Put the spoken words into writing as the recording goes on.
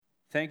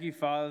Thank you,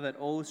 Father, that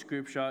all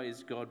Scripture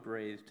is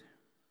God-breathed,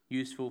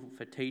 useful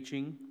for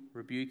teaching,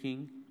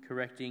 rebuking,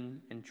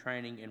 correcting, and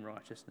training in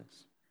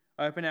righteousness.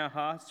 Open our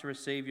hearts to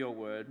receive your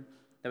word,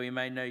 that we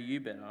may know you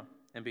better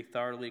and be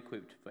thoroughly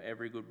equipped for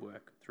every good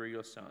work through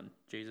your Son,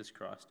 Jesus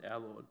Christ, our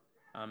Lord.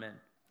 Amen.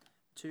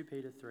 2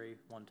 Peter 3,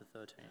 1-13.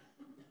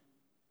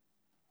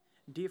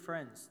 Dear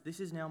friends,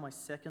 this is now my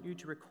second you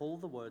to recall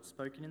the words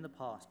spoken in the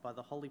past by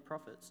the holy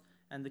prophets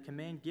and the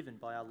command given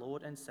by our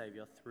Lord and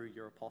Saviour through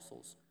your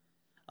apostles.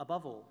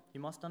 Above all, you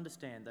must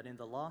understand that in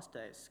the last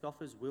days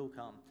scoffers will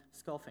come,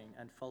 scoffing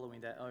and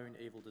following their own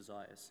evil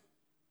desires.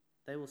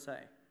 They will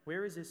say,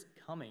 "Where is this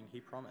coming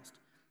he promised?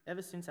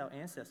 Ever since our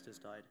ancestors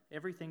died,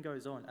 everything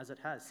goes on as it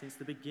has since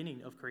the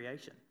beginning of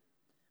creation."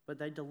 But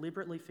they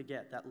deliberately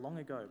forget that long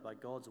ago, by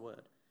God's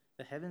word,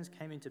 the heavens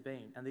came into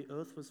being and the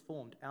earth was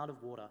formed out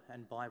of water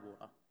and by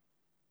water.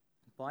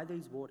 By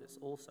these waters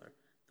also,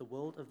 the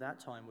world of that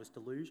time was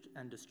deluged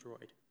and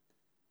destroyed.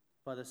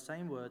 By the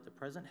same word, the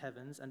present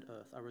heavens and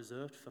earth are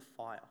reserved for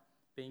fire,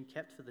 being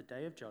kept for the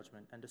day of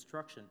judgment and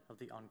destruction of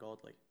the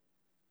ungodly.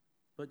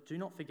 But do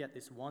not forget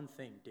this one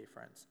thing, dear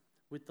friends.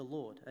 With the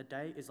Lord, a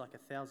day is like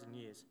 1,000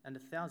 years, and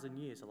 1,000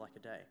 years are like a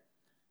day.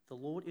 The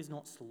Lord is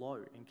not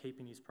slow in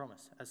keeping his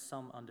promise, as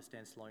some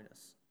understand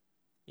slowness.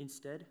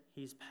 Instead,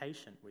 he is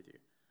patient with you,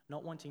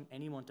 not wanting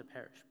anyone to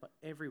perish, but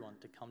everyone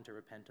to come to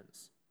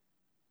repentance.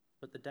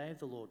 But the day of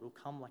the Lord will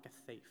come like a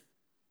thief.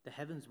 The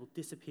heavens will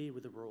disappear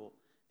with a roar.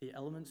 The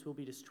elements will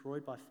be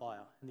destroyed by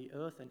fire, and the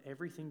earth and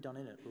everything done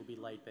in it will be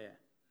laid bare.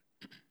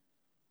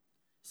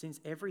 Since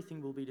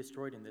everything will be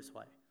destroyed in this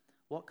way,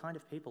 what kind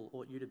of people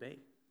ought you to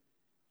be?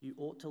 You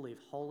ought to live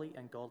holy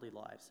and godly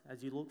lives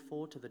as you look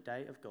forward to the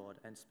day of God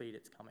and speed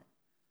its coming.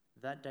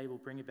 That day will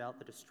bring about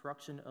the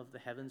destruction of the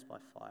heavens by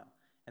fire,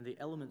 and the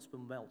elements will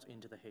melt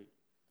into the heat.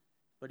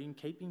 But in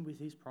keeping with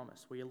his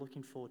promise, we are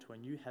looking forward to a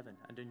new heaven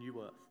and a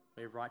new earth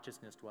where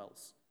righteousness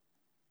dwells.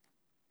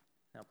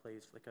 Now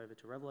please flick over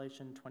to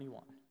Revelation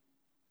 21.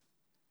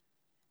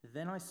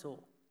 Then I saw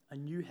a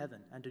new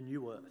heaven and a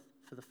new earth,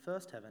 for the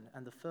first heaven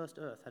and the first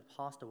earth had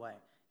passed away,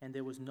 and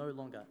there was no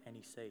longer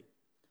any sea.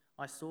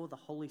 I saw the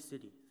holy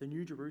city, the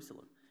new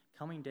Jerusalem,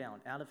 coming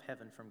down out of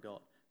heaven from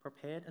God,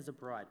 prepared as a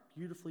bride,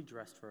 beautifully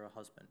dressed for her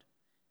husband.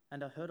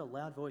 And I heard a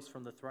loud voice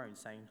from the throne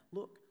saying,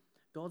 "Look,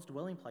 God's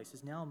dwelling place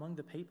is now among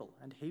the people,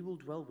 and he will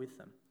dwell with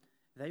them.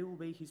 They will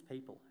be his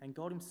people, and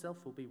God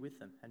himself will be with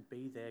them and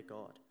be their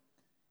God.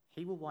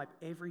 He will wipe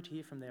every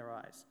tear from their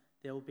eyes.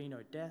 There will be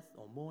no death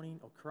or mourning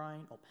or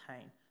crying or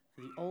pain,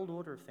 for the old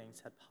order of things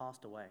had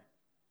passed away."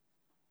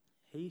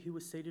 He who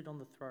was seated on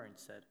the throne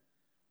said,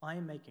 "I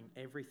am making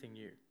everything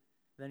new."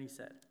 Then he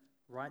said,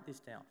 "Write this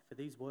down, for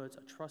these words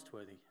are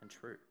trustworthy and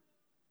true."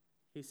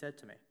 He said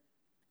to me,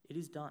 "It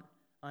is done.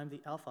 I am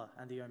the Alpha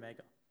and the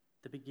Omega,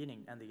 the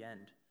beginning and the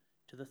end.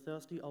 To the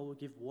thirsty I will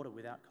give water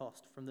without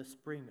cost from the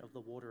spring of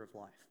the water of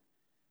life.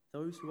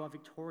 Those who are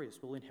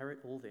victorious will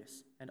inherit all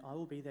this, and I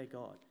will be their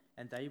God,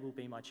 and they will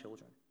be my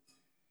children.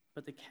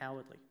 But the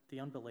cowardly, the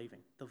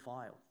unbelieving, the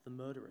vile, the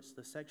murderers,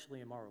 the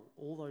sexually immoral,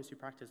 all those who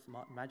practice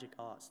magic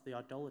arts, the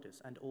idolaters,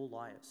 and all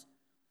liars,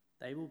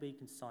 they will be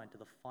consigned to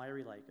the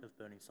fiery lake of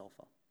burning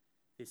sulfur.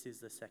 This is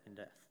the second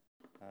death."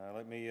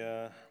 Let me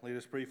lead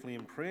us briefly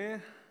in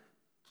prayer.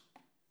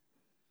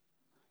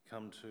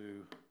 Come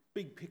to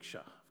big picture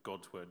of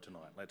God's word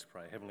tonight. Let's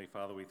pray. Heavenly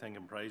Father, we thank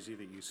and praise you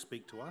that you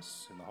speak to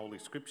us in the Holy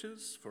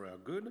Scriptures for our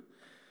good.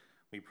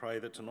 We pray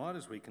that tonight,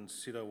 as we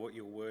consider what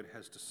your word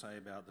has to say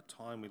about the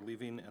time we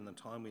live in and the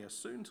time we are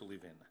soon to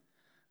live in,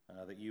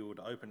 that you would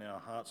open our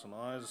hearts and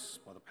eyes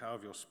by the power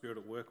of your Spirit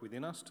at work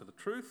within us to the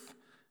truth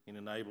and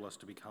enable us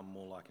to become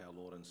more like our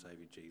Lord and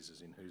Saviour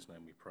Jesus, in whose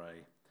name we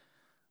pray.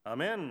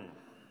 Amen.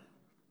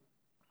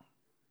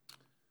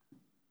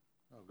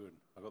 Oh, good.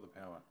 I got the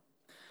power.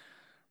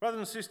 Brothers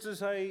and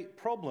sisters, a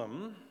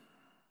problem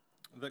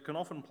that can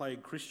often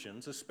plague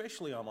Christians,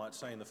 especially I might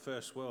say in the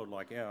first world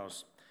like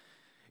ours,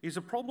 is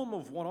a problem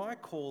of what I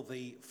call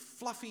the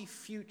fluffy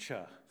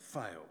future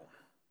fail.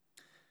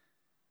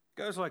 It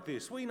goes like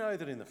this. We know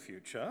that in the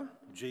future,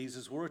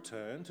 Jesus will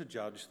return to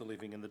judge the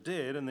living and the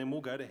dead, and then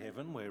we'll go to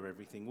heaven where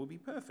everything will be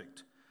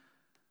perfect.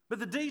 But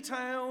the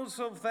details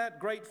of that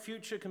great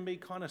future can be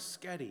kind of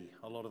scatty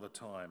a lot of the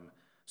time.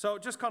 So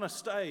it just kind of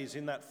stays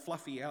in that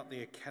fluffy out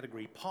there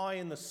category, pie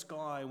in the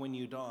sky when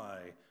you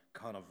die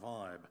kind of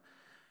vibe.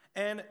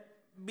 And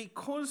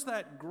because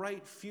that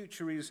great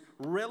future is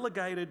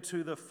relegated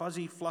to the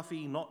fuzzy,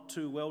 fluffy, not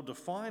too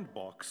well-defined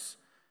box,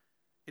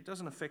 it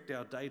doesn't affect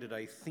our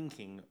day-to-day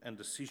thinking and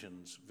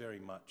decisions very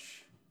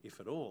much, if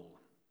at all.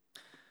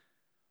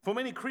 For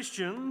many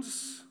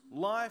Christians,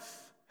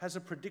 life has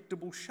a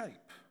predictable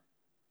shape.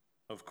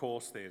 Of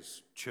course,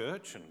 there's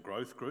church and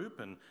growth group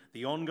and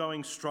the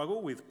ongoing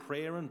struggle with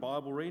prayer and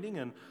Bible reading.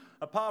 And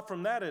apart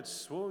from that,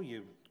 it's, well,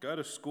 you go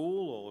to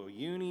school or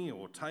uni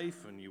or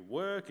TAFE and you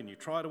work and you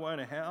try to own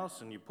a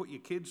house and you put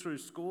your kids through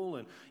school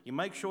and you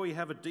make sure you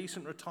have a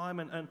decent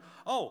retirement. And,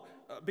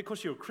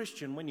 because you're a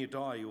Christian, when you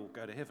die, you'll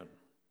go to heaven.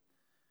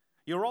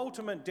 Your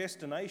ultimate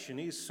destination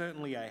is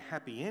certainly a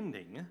happy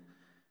ending,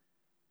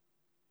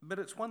 but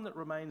it's one that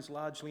remains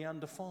largely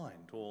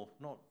undefined or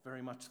not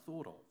very much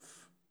thought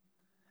of.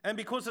 And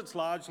because it's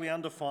largely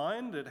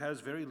undefined, it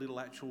has very little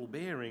actual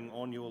bearing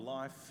on your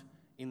life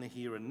in the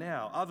here and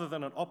now, other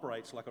than it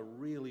operates like a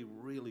really,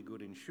 really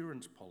good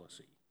insurance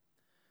policy.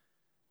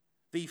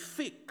 The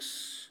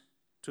fix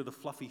to the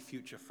fluffy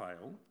future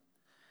fail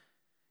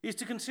is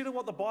to consider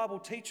what the Bible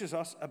teaches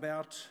us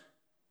about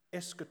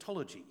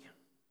eschatology.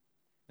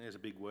 There's a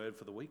big word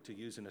for the week to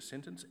use in a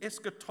sentence.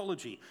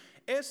 Eschatology.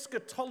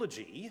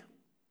 Eschatology.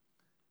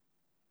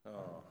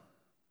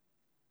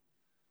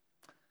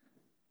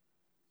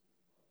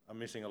 I'm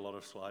missing a lot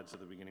of slides at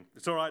the beginning.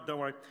 It's all right, don't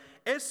worry.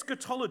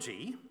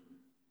 Eschatology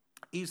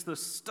is the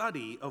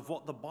study of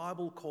what the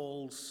Bible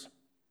calls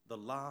the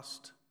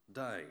last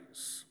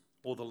days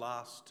or the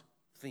last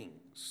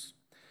things.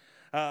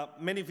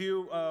 Many of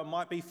you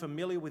might be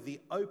familiar with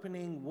the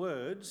opening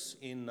words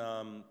in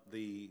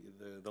the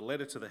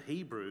letter to the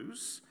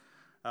Hebrews,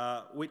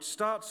 which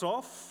starts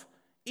off,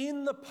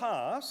 "In the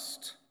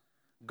past,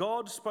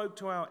 God spoke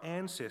to our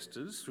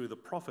ancestors through the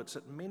prophets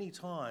at many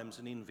times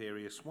and in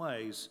various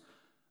ways,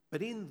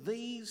 but in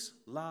these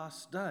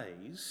last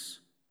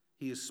days,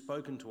 he has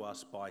spoken to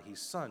us by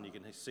his Son." You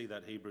can see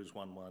that Hebrews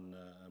 1:1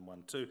 and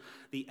 1:2.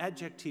 The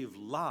adjective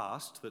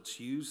last that's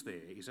used there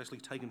is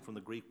actually taken from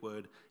the Greek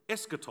word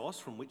eschatos,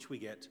 from which we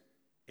get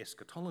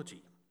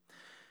eschatology.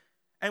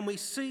 And we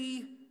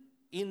see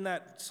in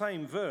that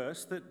same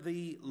verse that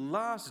the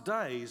last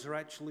days are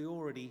actually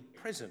already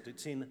present.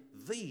 It's in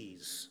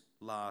these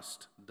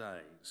last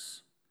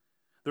days.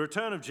 The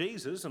return of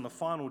Jesus and the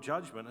final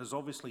judgment has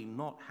obviously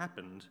not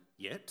happened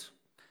yet.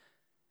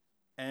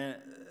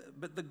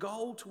 But the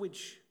goal to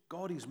which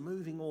God is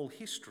moving all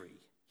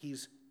history,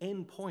 his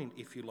end point,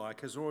 if you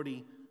like, has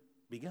already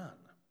begun.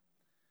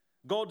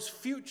 God's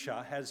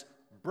future has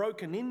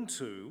broken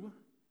into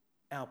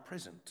our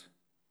present.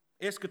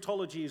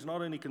 Eschatology is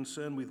not only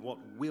concerned with what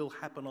will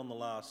happen on the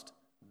last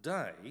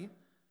day,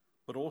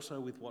 but also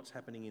with what's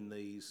happening in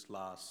these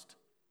last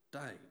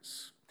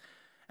days.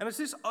 And it's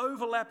this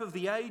overlap of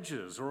the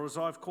ages, or as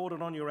I've called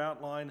it on your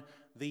outline,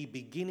 the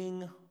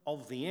beginning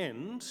of the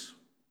end,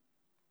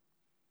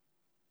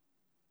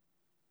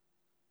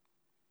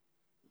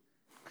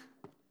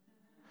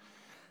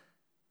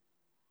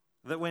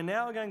 that we're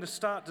now going to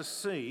start to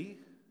see,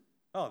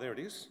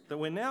 that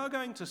we're now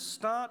going to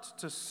start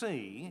to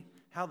see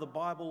how the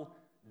Bible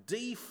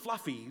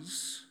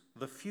defluffies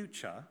the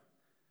future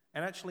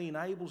and actually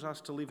enables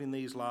us to live in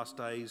these last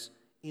days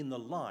in the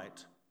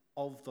light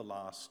of the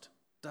last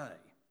day.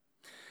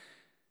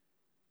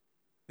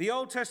 The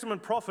Old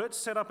Testament prophets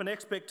set up an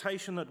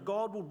expectation that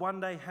God would one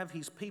day have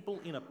his people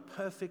in a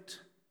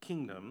perfect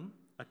kingdom,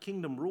 a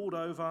kingdom ruled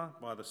over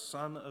by the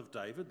Son of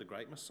David, the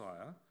great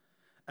Messiah,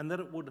 and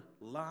that it would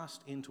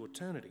last into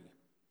eternity.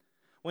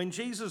 When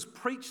Jesus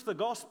preached the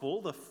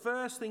gospel, the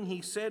first thing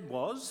he said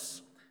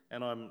was,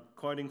 and I'm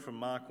quoting from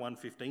Mark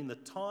 1:15, "The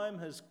time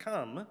has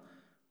come,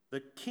 the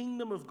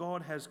kingdom of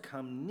God has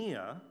come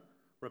near,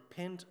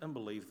 repent and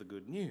believe the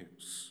good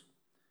news."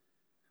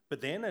 But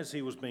then, as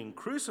he was being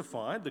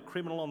crucified, the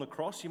criminal on the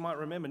cross, you might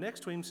remember next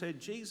to him, said,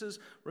 "Jesus,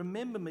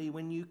 remember me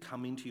when you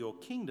come into your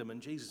kingdom."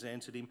 And Jesus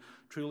answered him,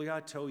 "Truly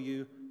I tell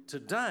you,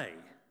 today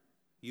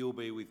you'll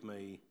be with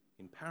me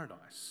in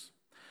paradise."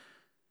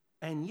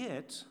 And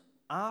yet,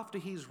 after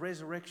his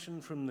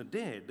resurrection from the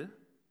dead,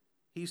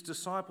 his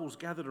disciples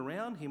gathered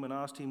around him and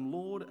asked him,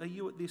 "Lord, are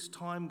you at this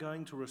time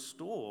going to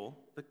restore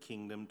the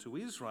kingdom to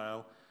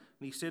Israel?"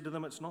 And he said to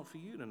them, "It's not for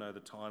you to know the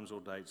times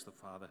or dates the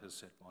Father has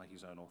set by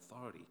his own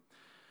authority."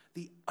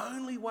 The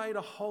only way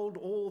to hold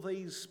all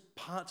these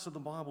parts of the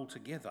Bible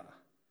together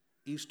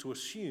is to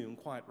assume,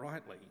 quite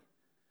rightly,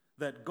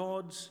 that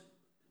God's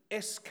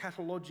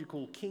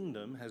eschatological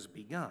kingdom has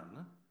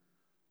begun,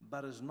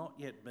 but has not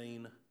yet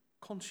been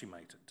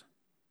consummated.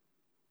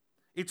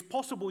 It's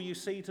possible, you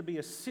see, to be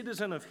a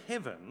citizen of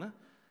heaven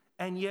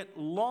and yet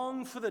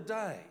long for the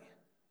day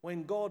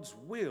when God's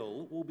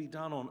will be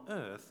done on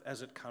earth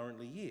as it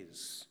currently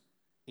is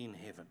in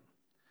heaven.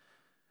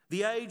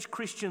 The age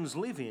Christians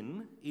live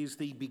in is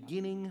the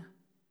beginning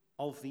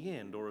of the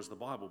end, or as the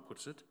Bible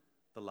puts it,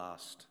 the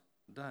last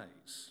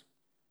days.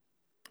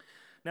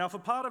 Now, for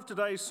part of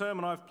today's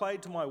sermon, I've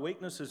played to my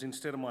weaknesses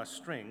instead of my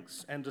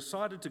strengths and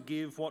decided to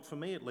give what, for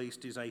me at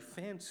least, is a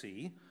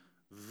fancy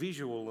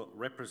visual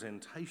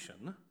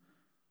representation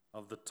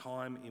of the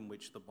time in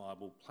which the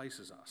Bible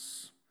places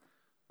us.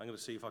 I'm going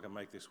to see if I can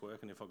make this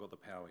work and if I've got the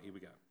power. Here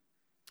we go.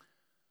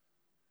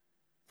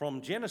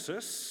 From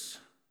Genesis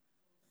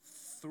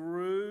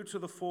through to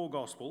the four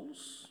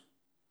Gospels,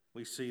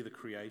 we see the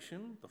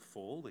creation, the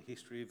fall, the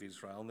history of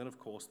Israel, and then, of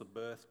course, the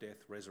birth,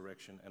 death,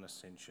 resurrection, and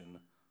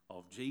ascension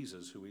of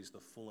Jesus, who is the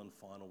full and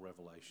final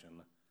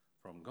revelation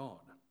from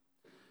God.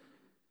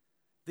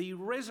 The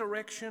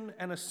resurrection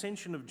and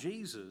ascension of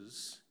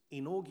Jesus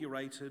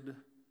inaugurated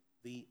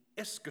the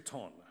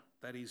eschaton,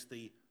 that is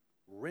the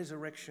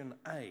resurrection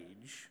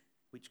age,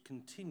 which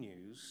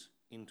continues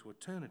into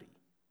eternity.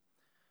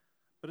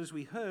 But as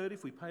we heard,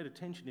 if we paid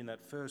attention in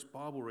that first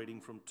Bible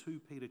reading from 2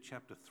 Peter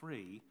chapter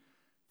 3,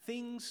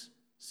 things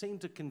seem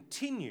to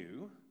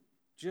continue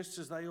just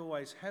as they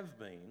always have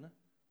been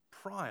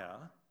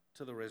prior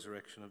to the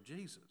resurrection of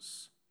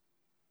Jesus.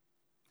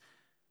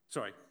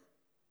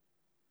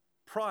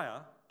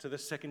 Prior to the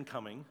second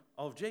coming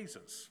of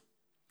Jesus.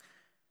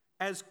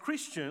 As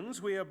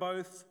Christians, we are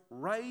both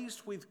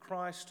raised with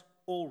Christ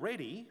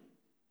already,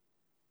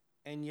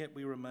 and yet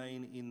we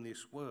remain in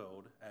this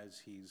world as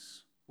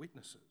his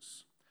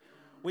witnesses.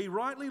 We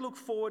rightly look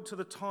forward to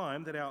the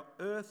time that our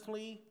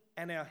earthly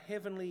and our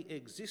heavenly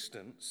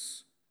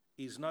existence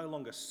is no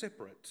longer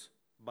separate,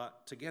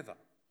 but together.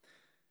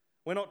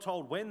 We're not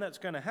told when that's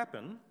going to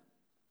happen,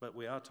 but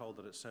we are told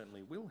that it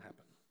certainly will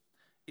happen.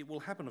 It will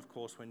happen, of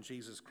course, when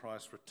Jesus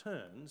Christ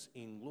returns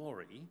in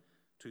glory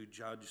to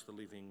judge the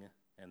living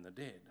and the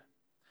dead.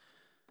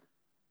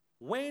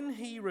 When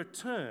he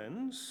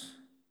returns,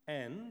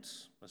 and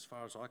as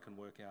far as I can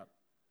work out,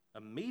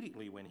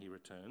 immediately when he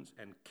returns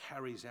and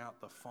carries out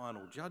the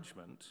final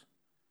judgment,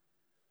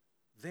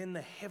 then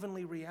the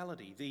heavenly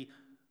reality, the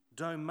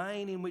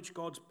domain in which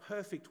God's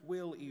perfect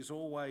will is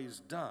always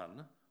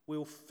done,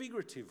 will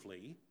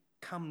figuratively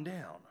come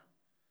down.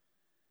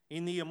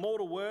 In the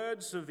immortal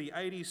words of the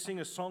 80s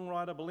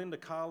singer-songwriter Belinda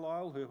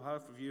Carlisle, who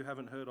half of you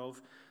haven't heard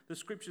of, the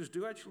scriptures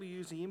do actually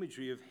use the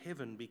imagery of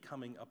heaven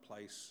becoming a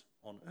place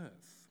on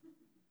earth.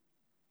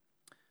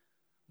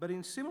 But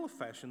in similar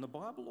fashion, the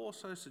Bible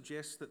also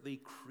suggests that the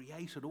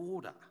created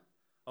order,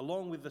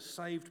 along with the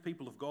saved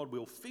people of God,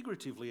 will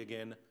figuratively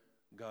again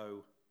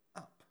go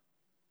up.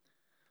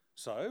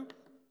 So,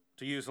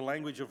 to use the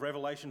language of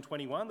Revelation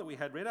 21 that we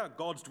had read out,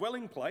 God's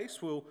dwelling place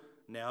will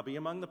now be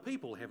among the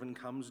people. Heaven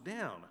comes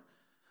down.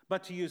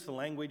 But to use the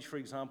language, for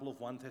example, of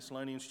 1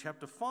 Thessalonians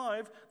chapter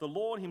 5, the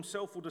Lord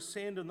himself will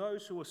descend and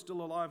those who are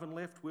still alive and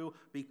left will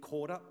be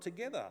caught up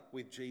together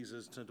with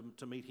Jesus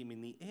to meet him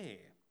in the air.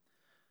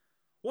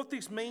 What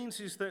this means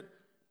is that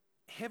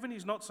heaven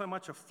is not so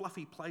much a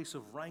fluffy place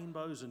of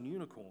rainbows and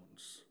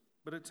unicorns,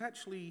 but it's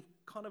actually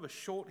kind of a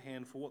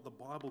shorthand for what the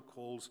Bible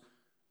calls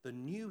the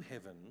new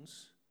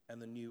heavens and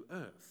the new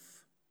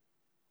earth,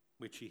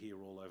 which you hear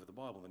all over the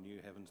Bible, the new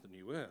heavens, the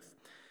new earth.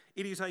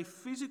 It is a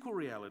physical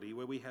reality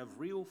where we have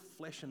real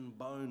flesh and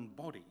bone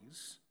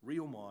bodies,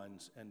 real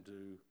minds, and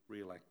do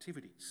real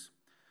activities.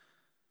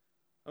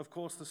 Of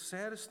course, the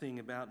saddest thing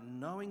about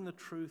knowing the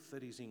truth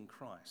that is in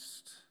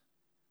Christ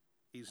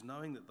is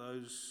knowing that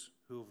those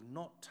who have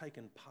not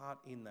taken part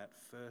in that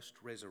first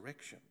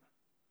resurrection,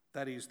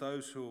 that is,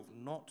 those who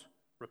have not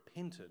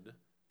repented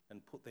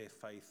and put their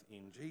faith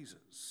in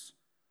Jesus,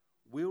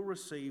 will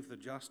receive the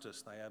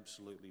justice they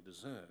absolutely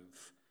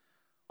deserve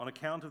on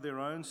account of their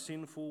own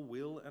sinful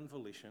will and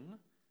volition,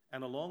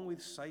 and along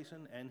with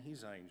Satan and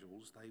his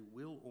angels, they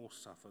will all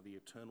suffer the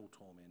eternal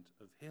torment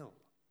of hell.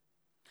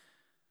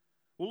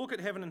 We'll look at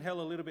heaven and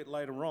hell a little bit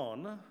later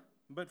on,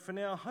 but for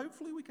now,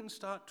 hopefully we can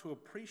start to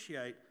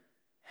appreciate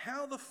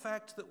how the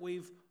fact that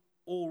we've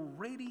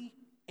already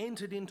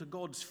entered into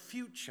God's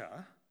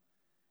future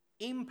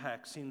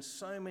impacts in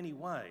so many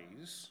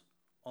ways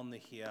on the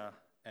here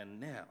and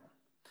now.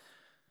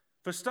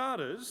 For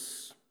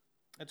starters,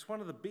 it's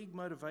one of the big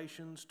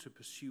motivations to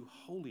pursue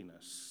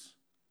holiness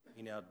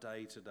in our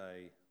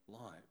day-to-day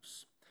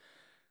lives.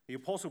 The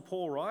Apostle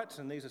Paul writes,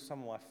 and these are some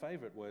of my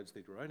favourite words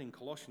that he wrote in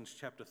Colossians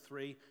chapter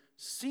 3,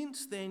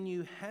 "Since then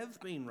you have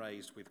been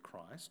raised with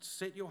Christ,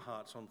 set your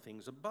hearts on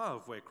things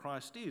above, where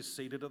Christ is,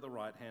 seated at the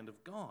right hand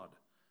of God.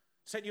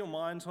 Set your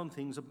minds on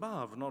things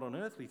above, not on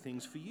earthly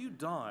things, for you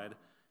died,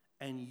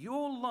 and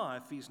your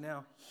life is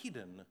now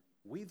hidden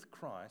with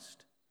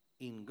Christ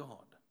in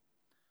God."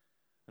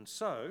 And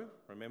so,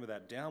 remember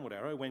that downward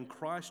arrow, when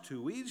Christ,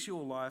 who is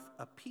your life,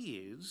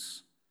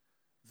 appears,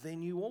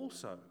 then you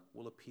also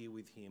will appear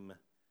with him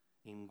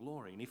in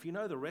glory. And if you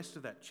know the rest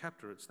of that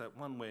chapter, it's that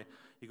one where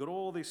you've got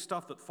all this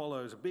stuff that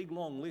follows, a big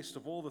long list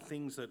of all the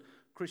things that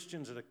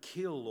Christians are to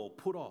kill or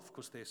put off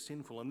because they're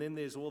sinful. And then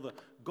there's all the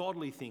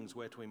godly things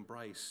we're to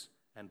embrace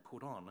and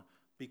put on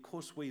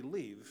because we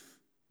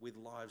live with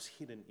lives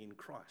hidden in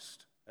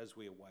Christ as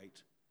we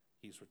await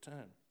his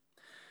return.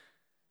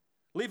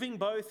 Living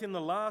both in the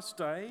last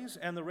days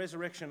and the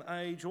resurrection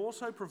age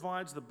also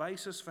provides the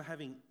basis for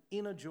having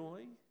inner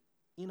joy,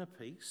 inner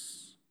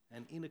peace,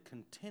 and inner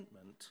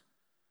contentment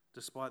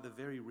despite the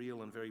very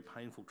real and very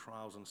painful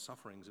trials and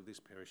sufferings of this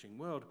perishing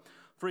world.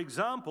 For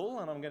example,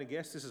 and I'm going to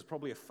guess this is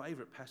probably a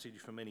favourite passage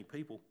for many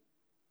people,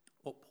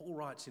 what Paul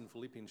writes in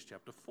Philippians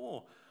chapter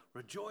 4,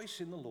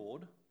 "Rejoice in the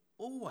Lord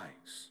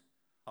always."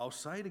 I'll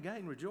say it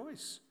again,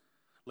 rejoice.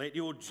 "Let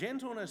your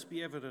gentleness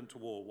be evident to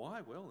all."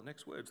 Why? Well, the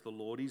next words, "The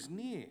Lord is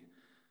near.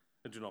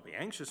 And do not be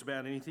anxious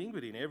about anything,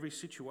 but in every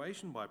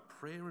situation, by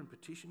prayer and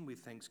petition with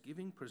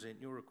thanksgiving, present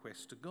your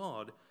requests to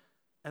God.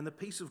 And the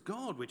peace of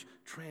God, which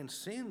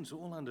transcends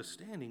all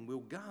understanding, will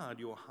guard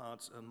your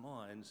hearts and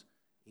minds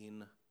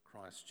in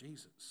Christ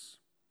Jesus."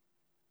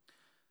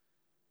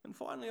 And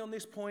finally, on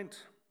this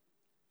point,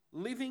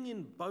 living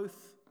in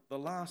both the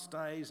last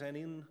days and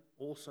in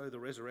also the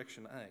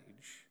resurrection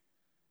age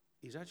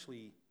is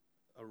actually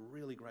a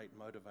really great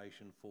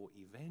motivation for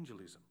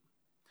evangelism.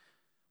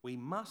 We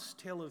must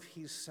tell of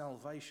his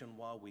salvation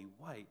while we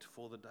wait,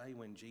 for the day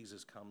when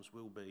Jesus comes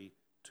will be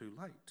too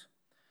late.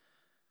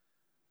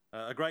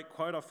 A great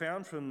quote I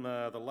found from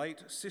the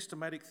late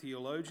systematic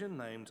theologian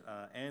named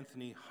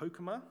Anthony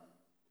Hoekema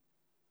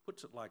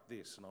puts it like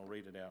this, and I'll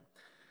read it out.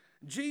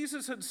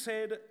 Jesus had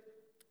said,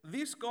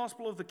 "This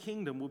gospel of the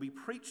kingdom will be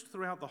preached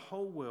throughout the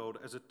whole world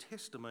as a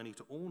testimony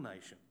to all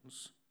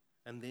nations,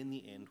 and then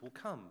the end will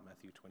come,"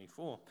 Matthew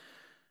 24.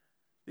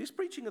 This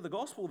preaching of the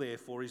gospel,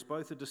 therefore, is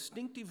both a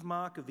distinctive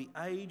mark of the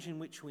age in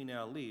which we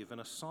now live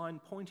and a sign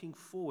pointing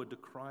forward to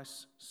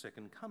Christ's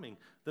second coming.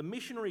 The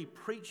missionary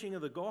preaching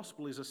of the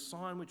gospel is a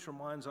sign which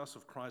reminds us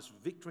of Christ's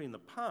victory in the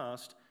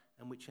past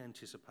and which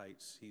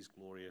anticipates his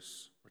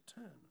glorious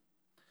return.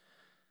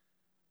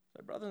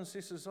 So, brothers and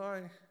sisters,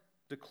 I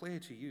declare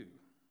to you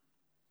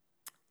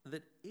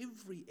that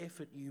every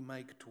effort you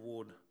make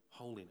toward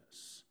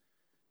holiness,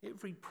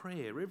 every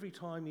prayer, every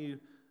time you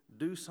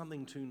do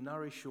something to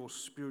nourish your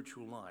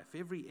spiritual life,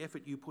 every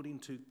effort you put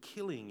into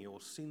killing your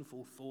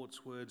sinful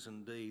thoughts, words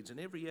and deeds, and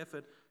every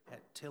effort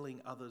at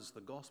telling others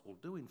the gospel,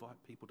 do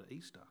invite people to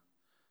Easter.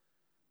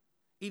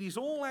 It is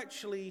all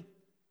actually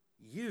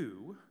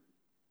you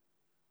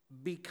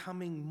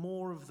becoming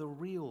more of the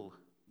real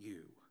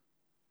you.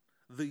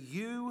 The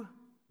you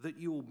that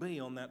you will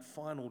be on that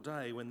final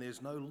day when there's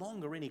no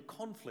longer any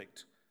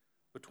conflict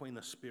between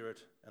the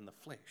spirit and the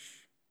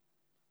flesh,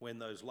 when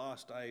those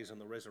last days and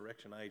the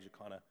resurrection age are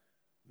kind of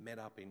met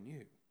up in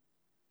you.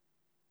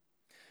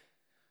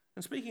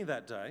 And speaking of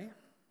that day,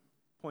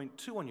 point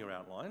 2 on your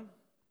outline,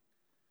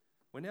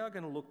 we're now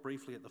going to look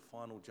briefly at the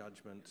final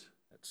judgment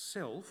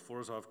itself, or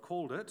as I've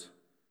called it,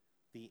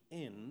 the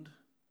end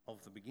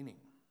of the beginning.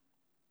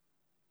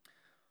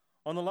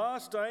 On the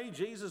last day,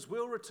 Jesus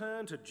will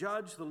return to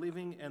judge the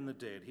living and the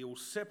dead. He will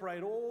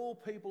separate all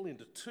people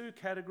into 2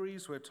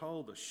 categories, we're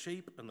told, the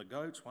sheep and the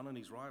goats, one on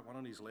his right, one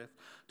on his left.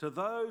 To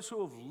those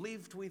who have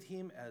lived with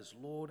him as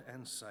Lord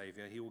and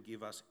Saviour, he will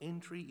give us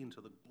entry into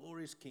the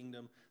glorious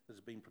kingdom that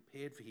has been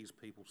prepared for his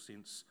people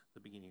since the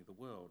beginning of the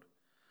world.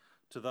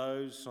 To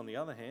those, on the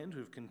other hand, who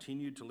have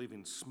continued to live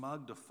in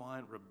smug,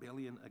 defiant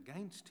rebellion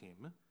against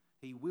him,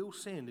 he will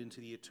send into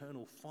the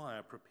eternal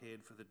fire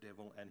prepared for the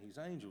devil and his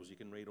angels. You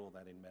can read all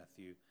that in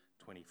Matthew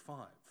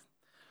 25.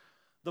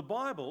 The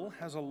Bible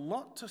has a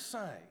lot to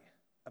say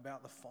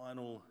about the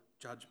final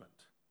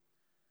judgment,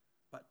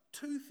 but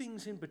 2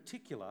 things in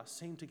particular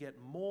seem to get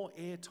more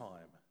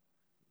airtime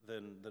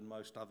than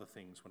most other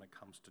things when it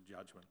comes to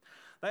judgment.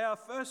 They are,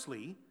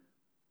 firstly,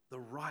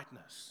 the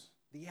rightness,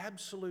 the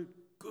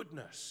absolute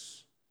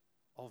goodness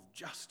of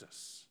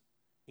justice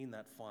in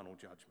that final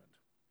judgment.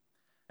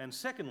 And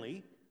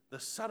secondly, the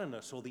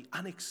suddenness or the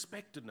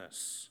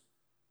unexpectedness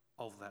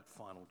of that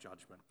final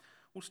judgment.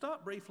 We'll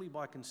start briefly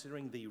by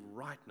considering the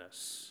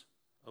rightness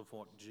of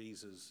what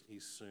Jesus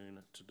is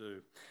soon to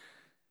do.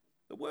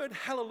 The word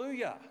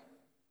hallelujah,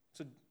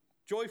 it's a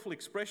joyful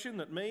expression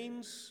that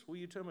means, will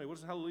you tell me, what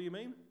does hallelujah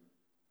mean?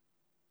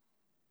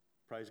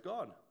 Praise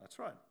God, that's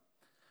right.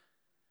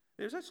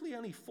 There's actually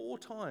only 4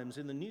 times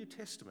in the New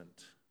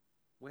Testament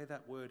where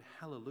that word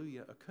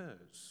hallelujah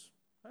occurs.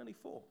 Only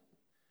 4.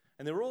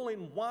 And they're all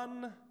in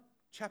one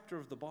chapter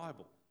of the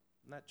Bible,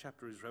 and that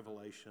chapter is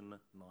Revelation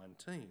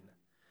 19.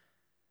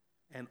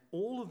 And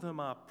all of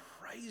them are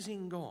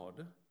praising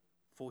God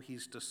for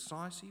his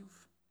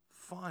decisive,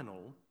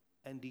 final,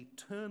 and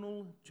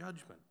eternal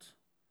judgment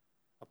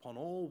upon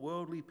all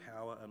worldly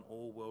power and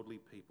all worldly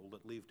people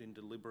that lived in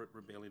deliberate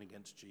rebellion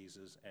against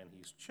Jesus and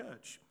his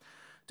church.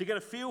 To get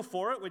a feel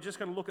for it, we're just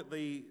going to look at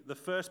the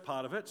first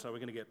part of it, so we're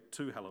going to get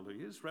 2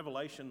 hallelujahs.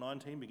 Revelation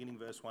 19, beginning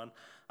verse 1.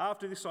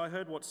 After this I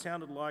heard what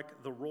sounded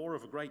like the roar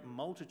of a great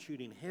multitude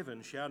in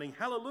heaven, shouting,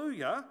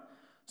 "Hallelujah!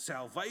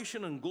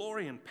 Salvation and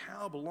glory and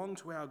power belong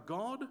to our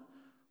God,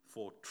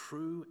 for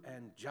true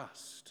and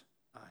just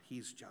are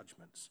his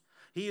judgments.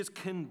 He has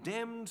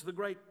condemned the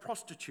great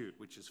prostitute,"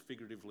 which is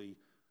figuratively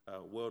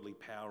worldly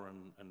power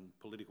and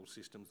political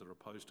systems that are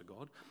opposed to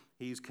God.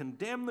 "He has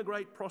condemned the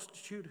great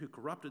prostitute who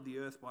corrupted the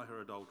earth by her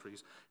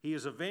adulteries. He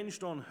has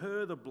avenged on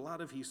her the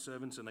blood of his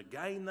servants." And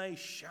again they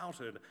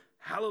shouted,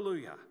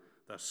 "Hallelujah!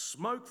 The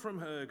smoke from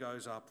her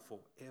goes up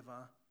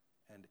forever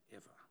and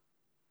ever."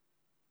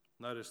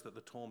 Notice that the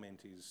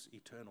torment is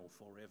eternal,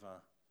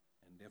 forever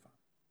and ever.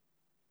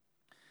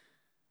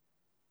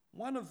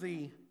 One of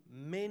the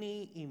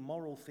many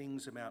immoral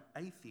things about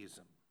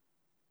atheism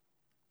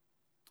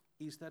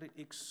is that it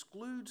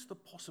excludes the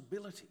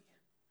possibility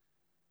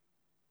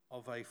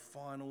of a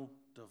final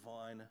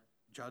divine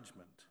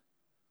judgment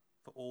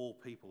for all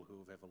people who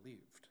have ever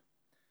lived.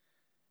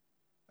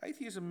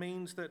 Atheism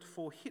means that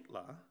for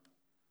Hitler,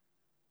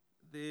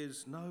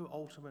 there's no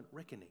ultimate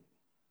reckoning.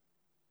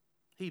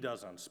 He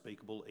does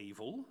unspeakable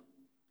evil,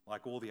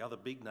 like all the other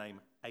big-name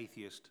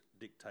atheist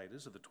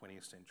dictators of the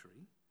 20th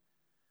century,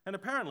 and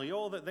apparently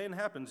all that then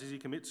happens is he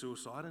commits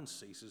suicide and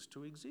ceases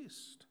to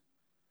exist.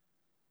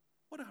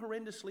 What a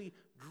horrendously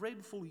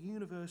dreadful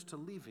universe to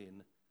live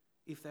in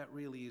if that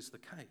really is the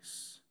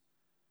case.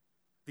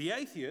 The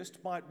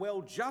atheist might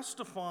well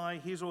justify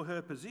his or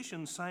her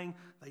position saying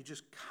they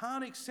just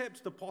can't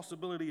accept the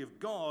possibility of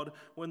God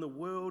when the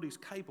world is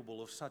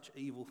capable of such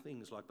evil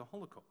things like the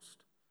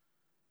Holocaust.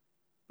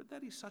 But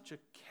that is such a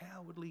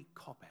cowardly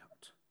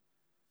cop-out.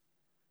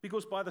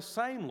 Because by the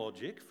same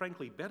logic,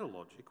 frankly better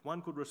logic,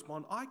 one could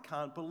respond, I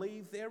can't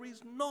believe there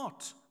is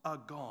not a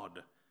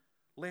God,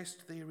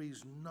 lest there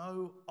is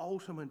no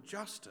ultimate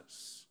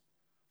justice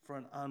for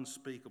an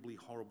unspeakably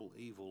horrible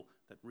evil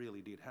that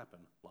really did happen,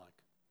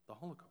 like the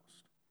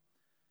Holocaust.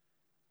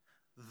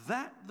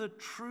 That the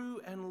true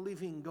and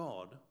living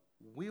God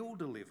will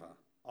deliver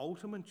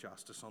ultimate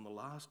justice on the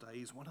last day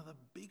is one of the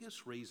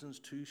biggest reasons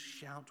to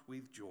shout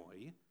with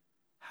joy,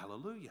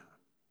 hallelujah.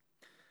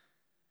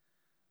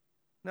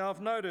 Now,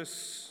 I've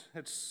noticed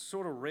it's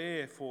sort of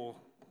rare for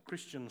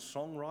Christian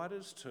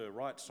songwriters to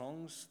write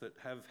songs that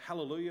have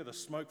hallelujah, the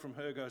smoke from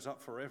her goes up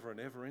forever and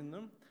ever in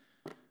them,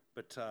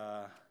 but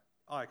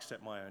I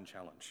accept my own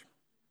challenge.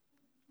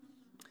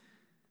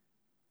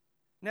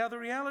 Now, the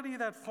reality of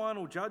that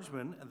final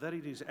judgment, that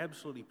it is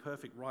absolutely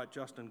perfect, right,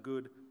 just and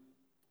good,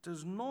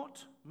 does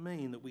not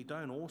mean that we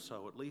don't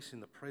also, at least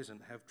in the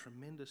present, have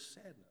tremendous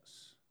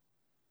sadness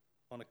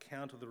on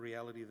account of the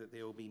reality that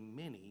there will be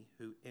many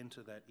who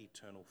enter that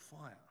eternal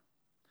fire.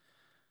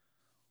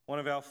 One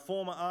of our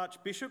former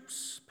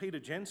archbishops, Peter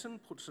Jensen,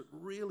 puts it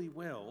really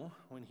well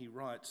when he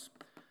writes,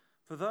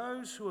 "For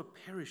those who are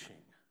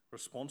perishing,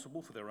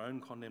 responsible for their own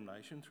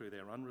condemnation through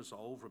their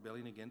unresolved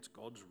rebellion against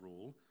God's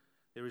rule,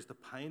 there is the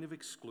pain of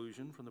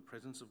exclusion from the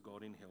presence of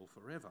God in hell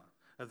forever,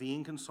 of the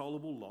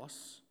inconsolable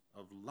loss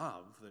of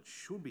love that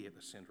should be at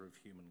the centre of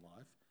human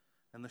life,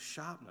 and the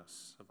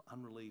sharpness of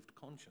unrelieved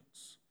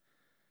conscience.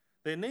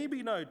 There need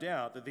be no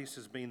doubt that this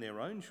has been their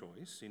own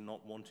choice in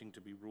not wanting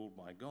to be ruled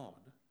by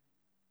God,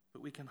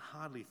 but we can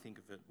hardly think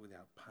of it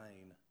without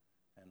pain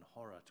and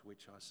horror, to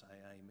which I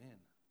say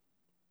amen."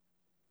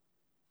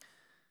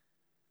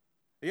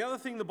 The other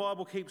thing the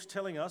Bible keeps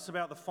telling us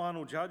about the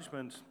final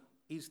judgment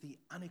is the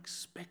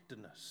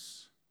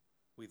unexpectedness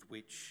with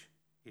which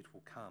it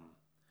will come.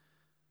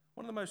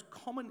 One of the most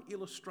common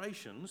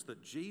illustrations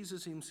that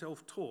Jesus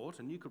himself taught,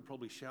 and you could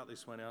probably shout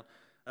this one out,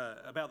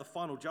 about the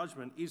final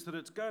judgment is that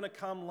it's going to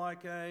come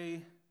like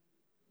a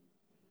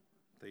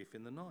thief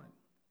in the night,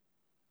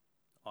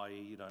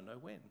 i.e. you don't know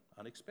when,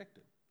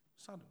 unexpected,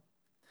 sudden.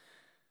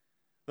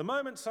 The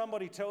moment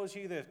somebody tells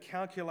you they've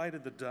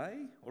calculated the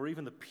day or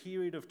even the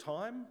period of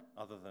time,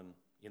 other than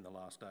in the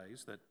last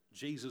days, that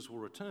Jesus will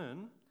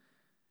return,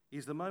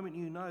 is the moment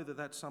you know that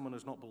that someone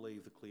has not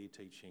believed the clear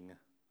teaching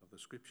of the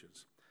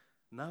Scriptures.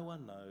 No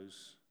one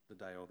knows the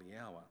day or the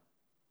hour.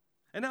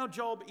 And our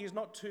job is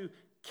not to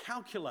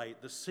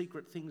calculate the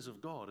secret things of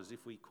God as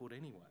if we could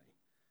anyway.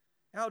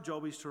 Our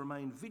job is to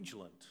remain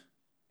vigilant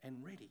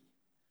and ready.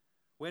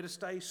 We're to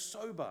stay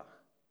sober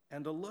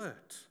and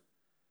alert,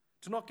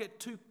 to not get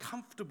too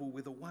comfortable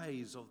with the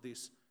ways of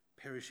this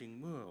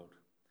perishing world.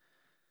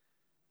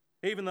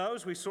 Even though,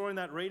 as we saw in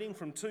that reading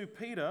from 2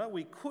 Peter,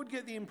 we could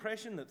get the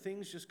impression that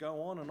things just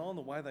go on and on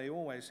the way they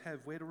always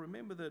have, we're to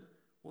remember that,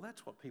 well,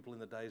 that's what people in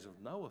the days of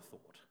Noah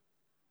thought,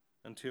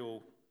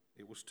 until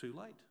it was too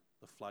late.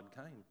 The flood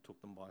came, took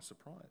them by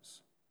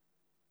surprise.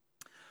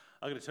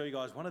 I've got to tell you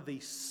guys, one of the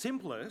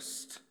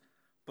simplest,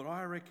 but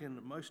I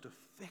reckon most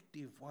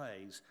effective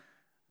ways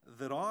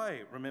that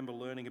I remember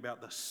learning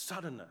about the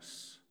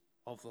suddenness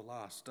of the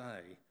last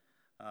day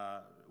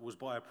was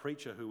by a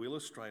preacher who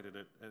illustrated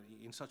it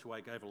in such a way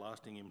it gave a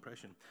lasting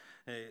impression.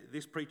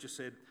 This preacher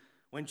said,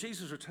 when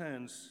Jesus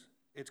returns,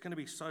 it's going to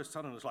be so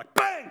sudden, it's like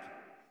bang,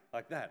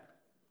 like that.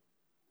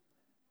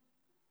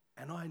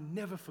 And I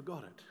never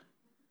forgot it.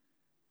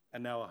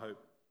 And now I hope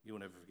you'll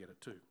never forget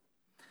it too.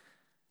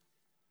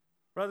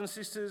 Brothers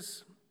and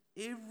sisters,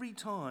 every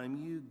time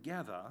you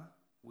gather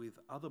with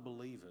other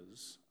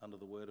believers under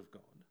the Word of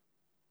God,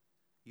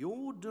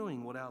 you're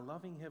doing what our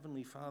loving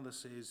Heavenly Father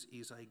says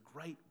is a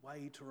great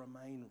way to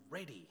remain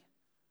ready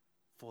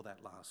for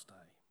that last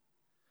day.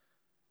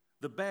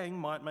 The bang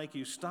might make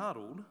you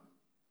startled,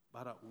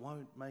 but it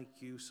won't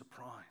make you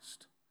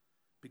surprised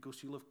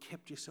because you'll have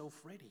kept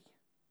yourself ready.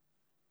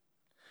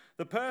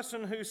 The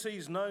person who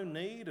sees no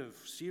need of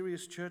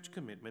serious church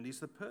commitment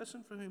is the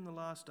person for whom the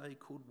last day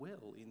could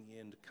well, in the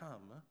end,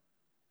 come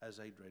as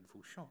a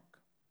dreadful shock.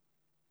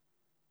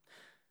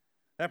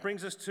 That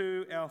brings us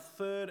to our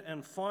third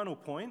and final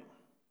point: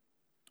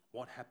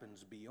 what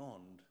happens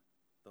beyond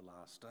the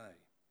last day?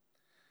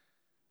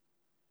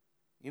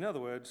 In other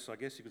words, I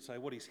guess you could say,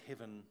 what is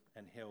heaven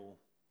and hell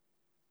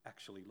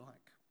actually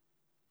like?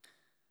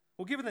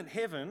 Well, given that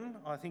heaven,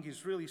 I think,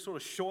 is really sort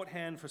of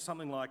shorthand for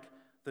something like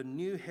the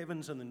new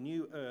heavens and the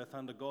new earth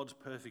under God's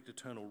perfect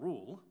eternal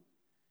rule,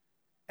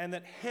 and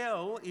that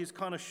hell is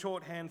kind of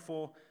shorthand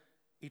for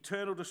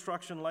eternal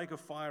destruction, lake of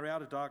fire,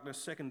 outer darkness,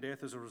 second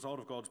death as a result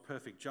of God's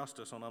perfect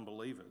justice on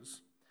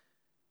unbelievers.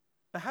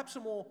 Perhaps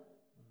a more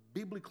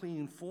biblically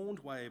informed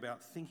way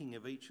about thinking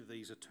of each of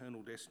these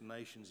eternal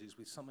destinations is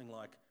with something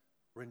like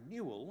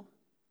renewal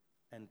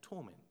and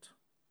torment.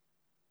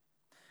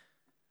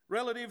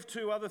 Relative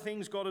to other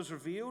things God has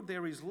revealed,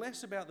 there is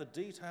less about the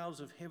details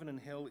of heaven and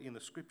hell in the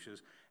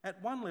Scriptures.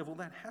 At one level,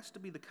 that has to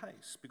be the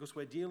case because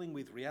we're dealing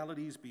with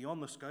realities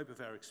beyond the scope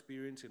of our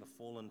experience in a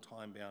fallen,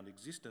 time-bound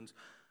existence.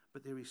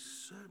 But there is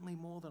certainly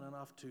more than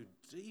enough to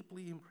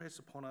deeply impress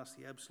upon us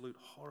the absolute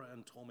horror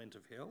and torment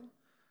of hell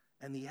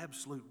and the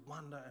absolute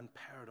wonder and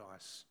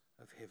paradise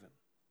of heaven.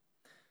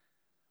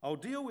 I'll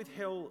deal with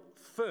hell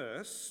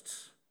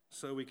first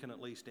so we can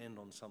at least end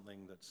on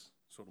something that's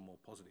sort of more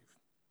positive.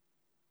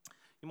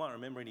 You might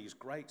remember in his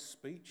great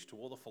speech to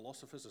all the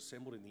philosophers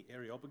assembled in the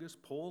Areopagus,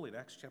 Paul in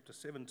Acts chapter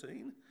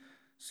 17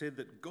 said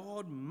that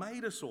God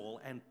made us all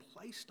and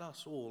placed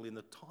us all in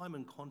the time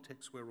and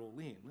context we're all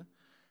in,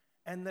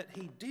 and that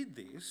he did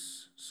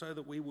this so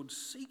that we would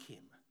seek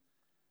him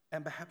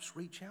and perhaps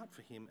reach out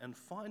for him and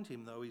find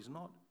him, though he's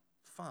not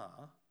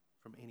far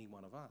from any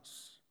one of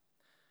us.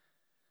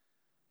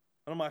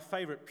 One of my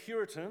favourite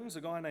Puritans,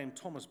 a guy named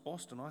Thomas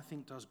Boston, I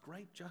think does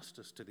great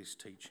justice to this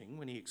teaching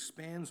when he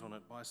expands on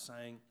it by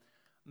saying,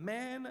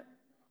 man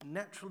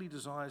naturally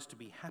desires to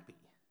be happy,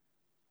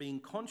 being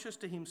conscious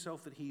to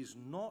himself that he is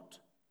not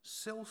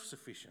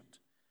self-sufficient.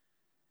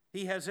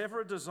 He has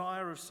ever a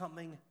desire of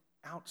something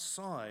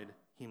outside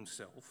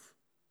himself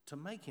to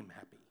make him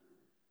happy.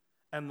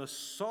 And the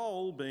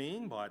soul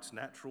being, by its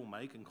natural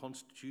make and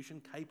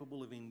constitution,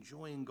 capable of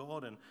enjoying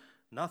God and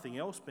nothing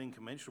else being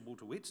commensurable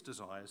to its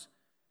desires,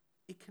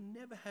 it can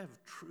never have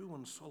true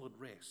and solid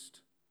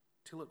rest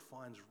till it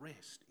finds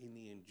rest in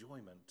the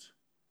enjoyment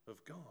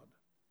of God.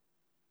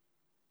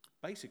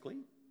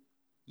 Basically,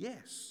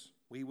 yes,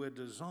 we were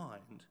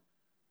designed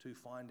to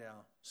find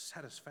our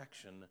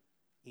satisfaction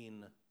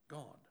in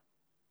God.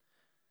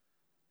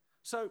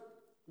 So,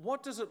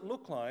 what does it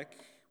look like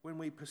when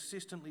we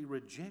persistently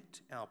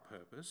reject our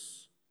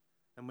purpose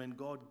and when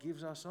God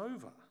gives us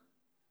over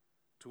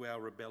to our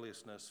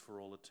rebelliousness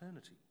for all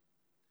eternity?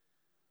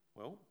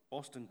 Well,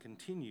 Boston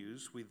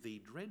continues with the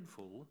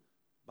dreadful,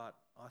 but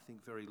I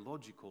think very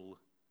logical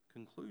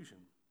conclusion.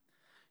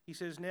 He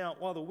says, now,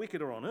 while the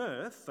wicked are on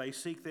earth, they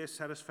seek their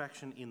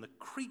satisfaction in the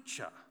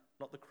creature,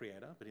 not the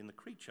creator, but in the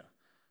creature.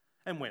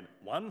 And when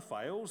one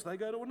fails, they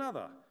go to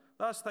another.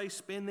 Thus they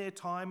spend their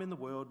time in the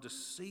world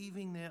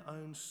deceiving their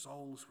own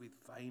souls with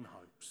vain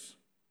hopes.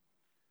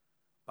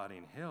 But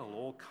in hell,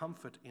 all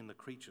comfort in the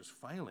creature's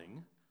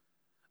failing,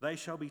 they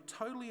shall be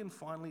totally and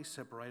finally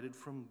separated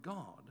from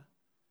God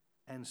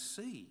and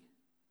see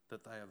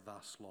that they have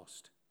thus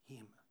lost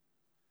him.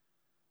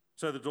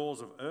 So the doors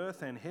of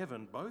earth and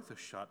heaven both are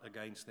shut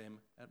against them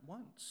at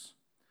once.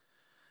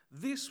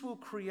 This will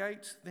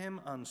create them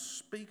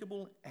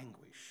unspeakable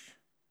anguish,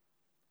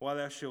 while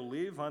they shall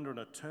live under an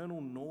eternal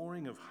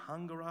gnawing of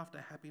hunger after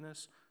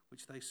happiness,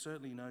 which they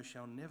certainly know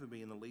shall never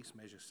be in the least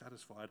measure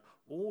satisfied,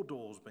 all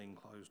doors being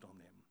closed on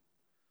them.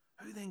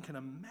 Who then can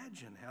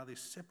imagine how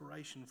this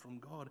separation from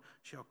God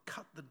shall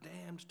cut the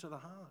damned to the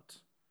heart?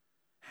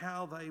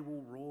 How they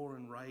will roar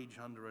and rage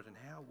under it, and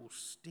how it will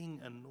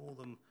sting and gnaw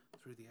them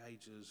through the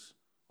ages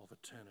of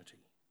eternity.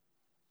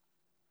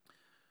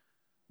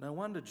 No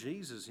wonder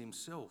Jesus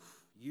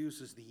himself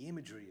uses the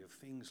imagery of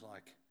things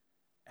like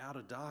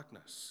outer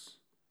darkness,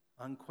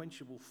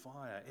 unquenchable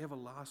fire,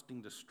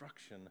 everlasting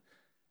destruction,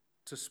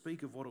 to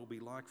speak of what it will be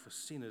like for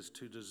sinners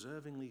to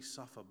deservingly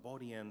suffer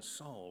body and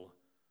soul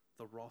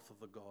the wrath of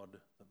the God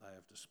that they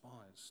have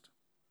despised.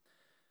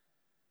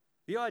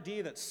 The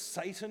idea that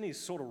Satan is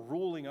sort of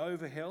ruling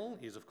over hell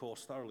is, of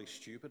course, thoroughly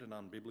stupid and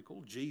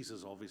unbiblical.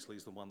 Jesus, obviously,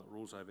 is the one that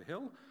rules over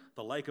hell.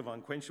 The lake of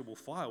unquenchable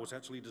fire was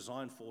actually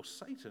designed for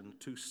Satan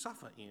to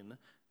suffer in,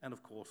 and,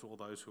 of course, all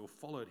those who have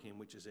followed him,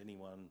 which is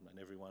anyone and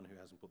everyone who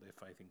hasn't put their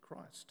faith in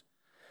Christ.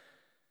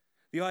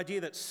 The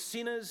idea that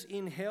sinners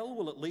in hell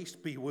will at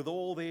least be with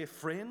all their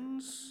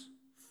friends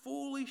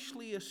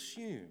foolishly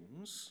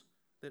assumes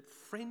that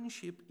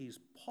friendship is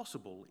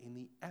possible in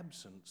the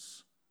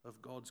absence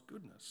of God's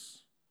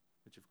goodness,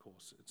 which of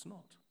course it's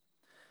not.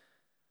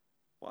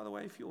 By the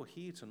way, if you're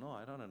here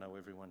tonight, I don't know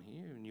everyone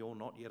here, and you're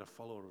not yet a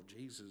follower of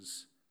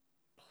Jesus,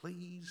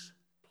 please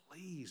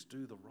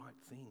do the right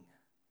thing.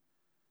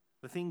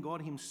 The thing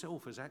God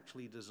himself has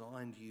actually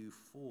designed you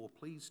for.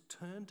 Please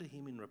turn to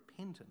him in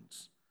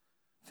repentance.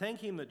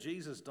 Thank him that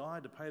Jesus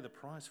died to pay the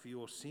price for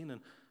your sin,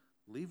 and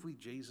live with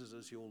Jesus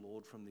as your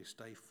Lord from this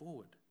day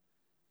forward.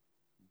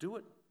 Do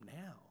it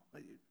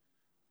now.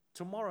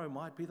 Tomorrow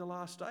might be the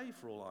last day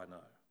for all I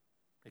know.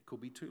 It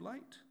could be too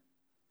late.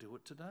 Do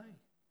it today.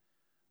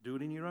 Do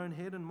it in your own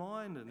head and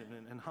mind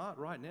and heart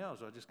right now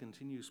as I just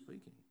continue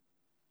speaking.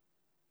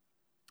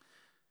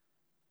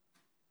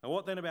 Now,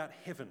 what then about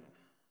heaven?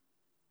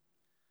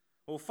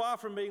 Well, far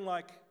from being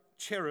like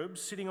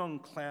cherubs sitting on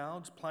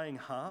clouds playing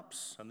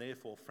harps and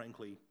therefore,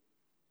 frankly,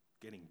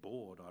 getting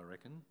bored, I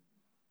reckon.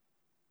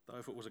 Though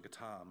if it was a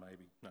guitar,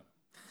 maybe. No.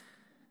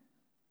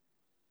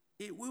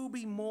 It will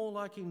be more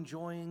like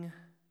enjoying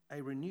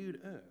a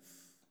renewed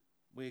earth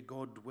where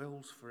God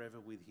dwells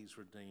forever with his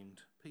redeemed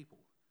people.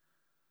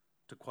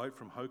 To quote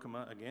from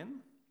Hoekema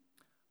again,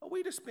 are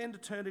we to spend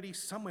eternity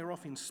somewhere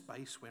off in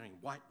space wearing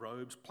white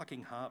robes,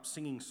 plucking harps,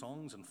 singing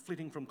songs and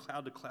flitting from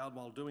cloud to cloud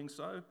while doing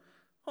so?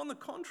 On the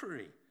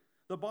contrary,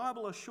 the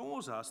Bible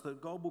assures us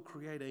that God will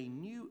create a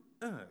new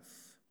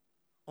earth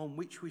on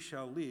which we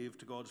shall live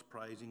to God's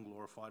praise in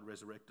glorified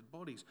resurrected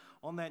bodies.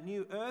 On that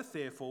new earth,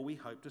 therefore, we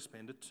hope to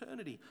spend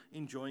eternity,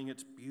 enjoying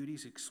its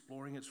beauties,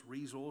 exploring its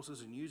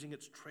resources and using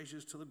its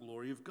treasures to the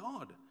glory of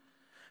God.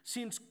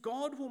 Since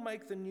God will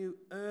make the new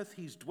earth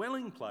his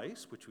dwelling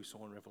place, which we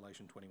saw in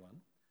Revelation 21,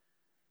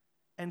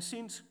 and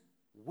since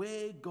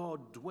where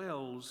God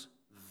dwells,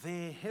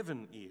 there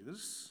heaven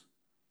is,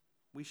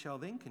 we shall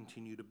then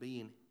continue to be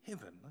in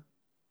heaven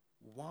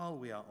while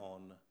we are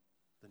on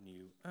the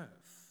new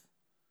earth.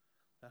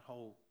 That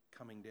whole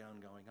coming down,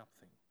 going up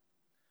thing.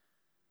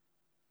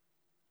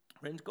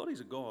 Friends, God is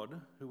a God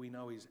who we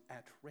know is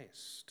at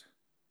rest.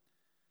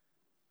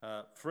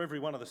 For every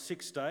one of the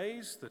 6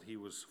 days that he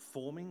was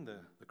forming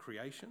the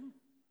creation,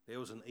 there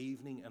was an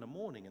evening and a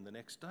morning and the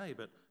next day.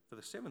 But for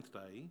the 7th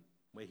day,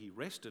 where he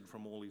rested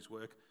from all his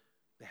work,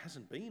 there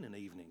hasn't been an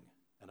evening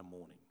and a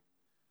morning.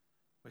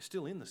 We're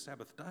still in the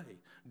Sabbath day.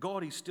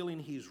 God is still in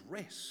his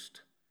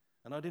rest.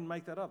 And I didn't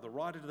make that up. The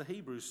writer to the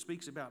Hebrews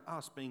speaks about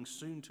us being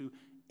soon to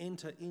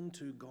enter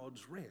into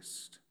God's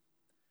rest.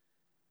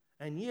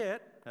 And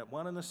yet, at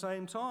one and the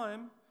same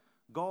time,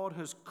 God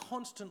has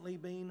constantly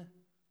been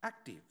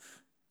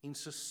active in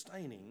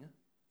sustaining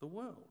the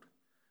world.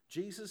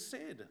 Jesus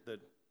said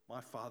that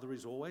my Father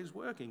is always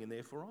working and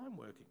therefore I'm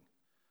working.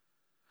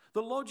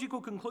 The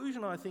logical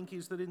conclusion, I think,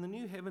 is that in the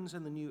new heavens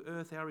and the new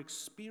earth, our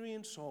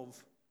experience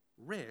of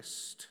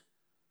rest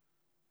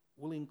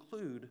will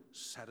include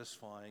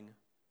satisfying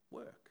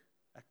work,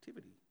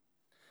 activity.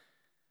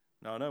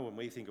 Now, I know when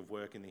we think of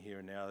work in the here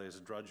and now, there's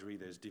drudgery,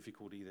 there's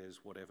difficulty,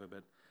 there's whatever,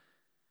 but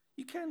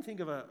you can think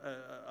of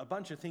a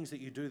bunch of things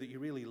that you do that you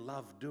really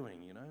love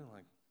doing,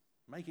 like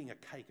making a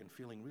cake and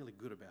feeling really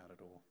good about it,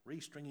 or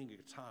restringing a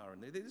guitar,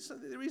 and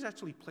there is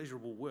actually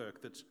pleasurable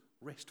work that's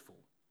restful.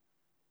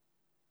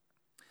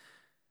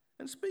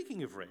 And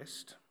speaking of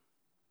rest,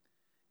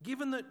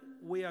 given that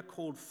we are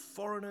called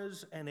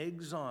foreigners and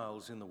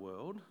exiles in the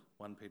world,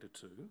 1 Peter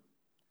 2,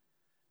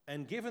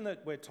 and given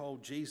that we're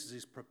told Jesus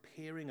is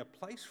preparing a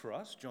place for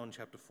us, John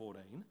chapter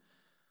 14,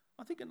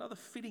 I think another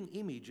fitting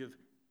image of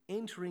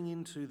entering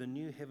into the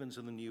new heavens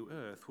and the new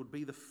earth would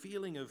be the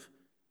feeling of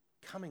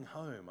coming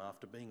home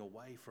after being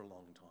away for a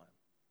long time,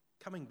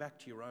 coming back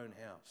to your own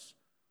house,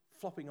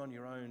 flopping on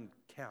your own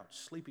couch,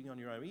 sleeping on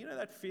your own. You know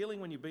that feeling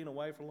when you've been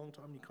away for a long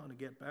time and you kind of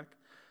get back?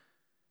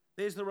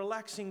 There's the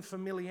relaxing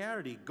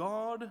familiarity.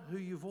 God, who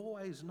you've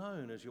always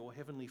known as your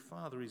heavenly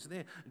Father, is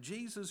there.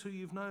 Jesus, who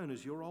you've known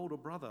as your older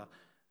brother,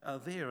 are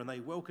there, and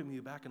they welcome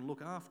you back and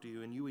look after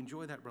you, and you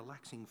enjoy that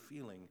relaxing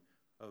feeling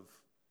of,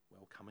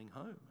 well, coming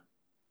home.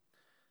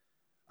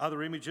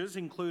 Other images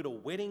include a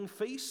wedding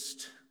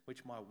feast,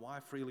 which my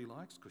wife really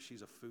likes because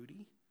she's a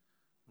foodie,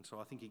 and so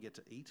I think you get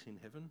to eat in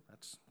heaven.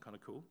 That's kind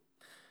of cool.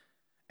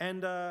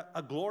 And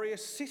a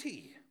glorious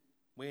city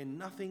where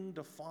nothing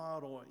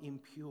defiled or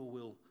impure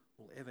will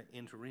ever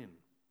enter in.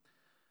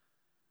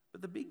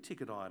 But the big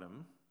ticket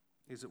item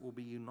is that we'll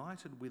be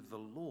united with the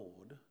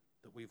Lord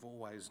that we've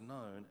always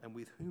known and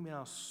with whom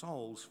our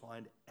souls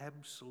find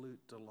absolute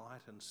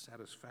delight and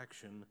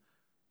satisfaction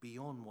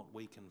beyond what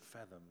we can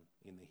fathom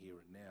in the here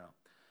and now.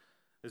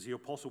 As the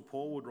Apostle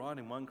Paul would write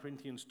in 1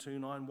 Corinthians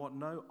 2:9, what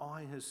no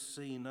eye has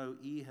seen, no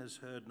ear has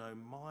heard, no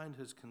mind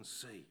has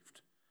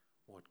conceived,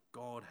 what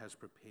God has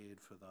prepared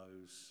for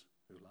those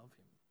who love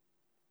him.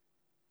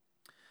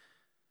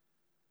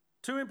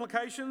 2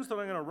 implications that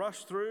I'm going to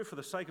rush through for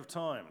the sake of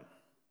time.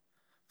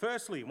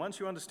 Firstly, once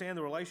you understand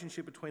the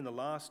relationship between the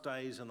last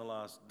days and the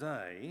last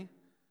day,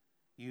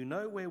 you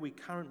know where we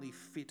currently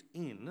fit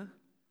in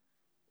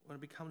when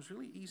it becomes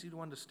really easy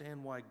to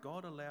understand why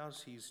God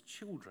allows his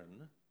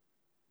children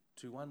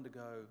to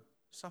undergo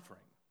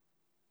suffering.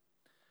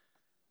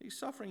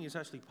 Suffering is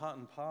actually part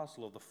and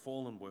parcel of the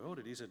fallen world.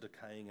 It is a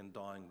decaying and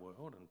dying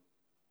world, and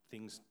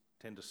things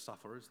tend to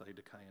suffer as they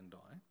decay and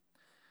die.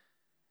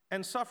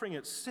 And suffering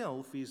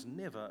itself is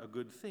never a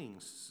good thing.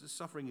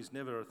 Suffering is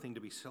never a thing to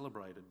be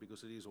celebrated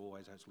because it is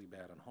always actually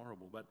bad and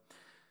horrible. But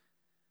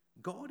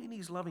God, in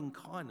his loving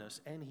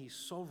kindness and his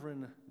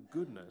sovereign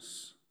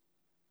goodness,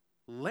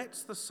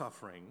 lets the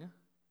suffering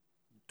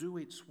do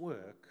its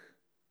work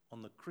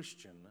on the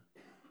Christian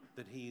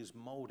that he is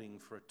moulding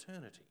for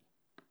eternity.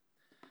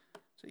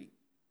 See,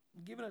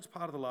 given it's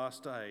part of the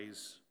last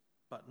days,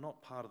 but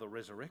not part of the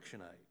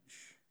resurrection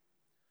age,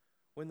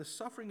 when the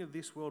suffering of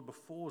this world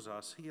befalls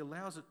us, he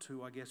allows it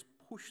to,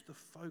 push the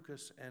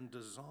focus and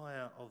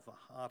desire of the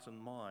heart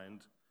and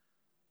mind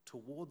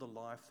toward the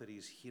life that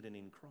is hidden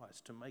in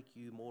Christ, to make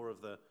you more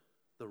of the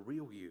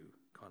real you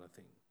kind of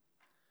thing.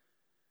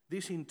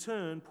 This in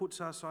turn puts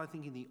us, I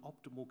think, in the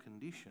optimal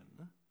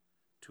condition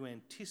to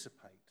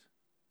anticipate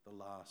the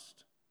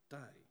last day.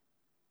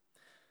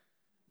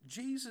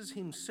 Jesus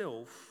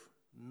himself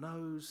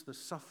knows the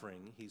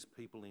suffering his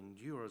people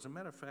endure. As a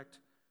matter of fact,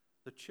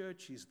 the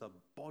church is the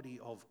body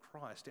of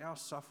Christ. Our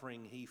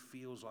suffering he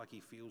feels like he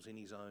feels in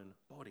his own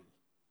body.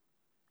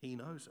 He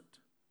knows it.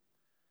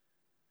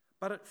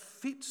 But it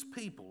fits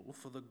people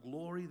for the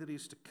glory that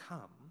is to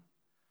come.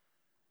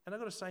 And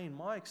I've got to say, in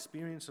my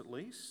experience at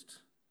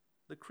least,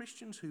 the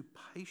Christians who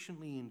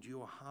patiently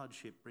endure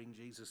hardship bring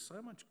Jesus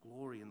so much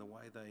glory in the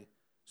way they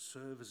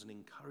serve as an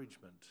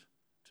encouragement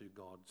to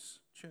God's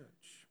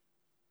church.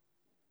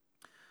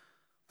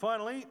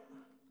 Finally,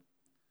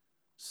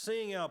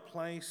 seeing our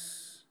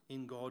place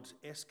in God's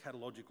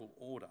eschatological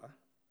order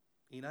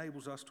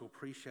enables us to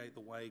appreciate the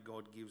way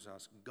God gives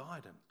us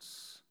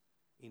guidance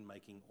in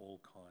making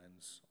all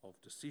kinds of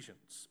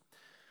decisions.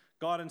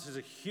 Guidance is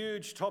a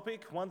huge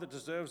topic, one that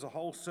deserves a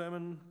whole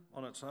sermon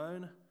on its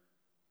own.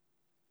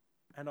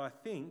 And I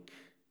think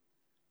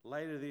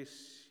later this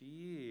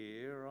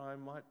year I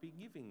might be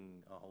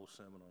giving a whole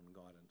sermon on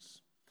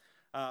guidance.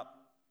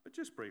 But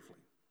just briefly.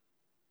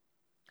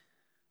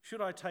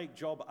 Should I take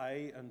job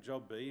A and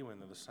job B when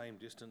they're the same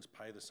distance,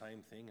 pay the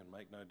same thing and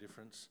make no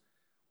difference?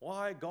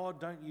 Why, God,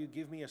 don't you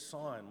give me a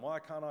sign? Why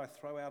can't I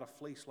throw out a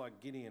fleece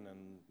like Gideon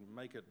and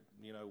make it,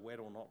 wet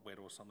or not wet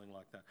or something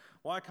like that?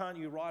 Why can't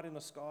you write in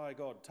the sky,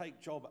 God,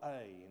 take job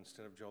A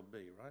instead of job B,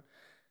 right?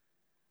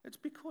 It's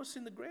because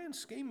in the grand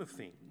scheme of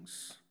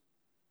things,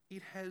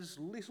 it has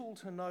little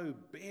to no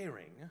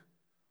bearing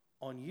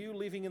on you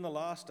living in the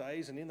last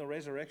days and in the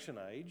resurrection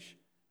age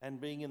and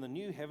being in the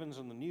new heavens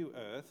and the new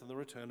earth and the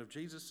return of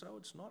Jesus, so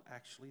it's not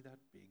actually that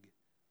big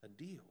a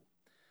deal.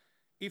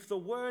 If the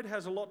Word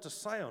has a lot to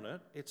say on it,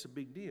 it's a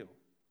big deal.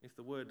 If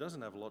the Word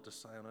doesn't have a lot to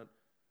say on it,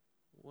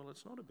 well,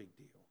 it's not a big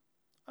deal.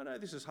 I know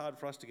this is hard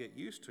for us to get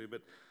used to,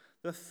 but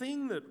the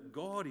thing that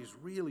God is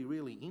really,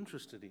 really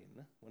interested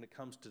in when it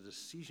comes to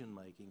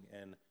decision-making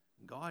and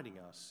guiding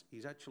us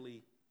is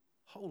actually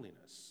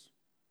holiness.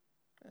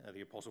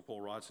 The Apostle Paul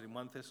writes it in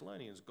 1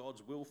 Thessalonians,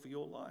 God's will for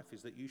your life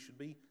is that you should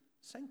be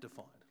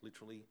sanctified,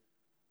 literally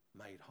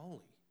made holy.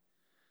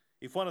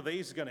 If one of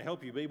these is going to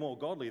help you be more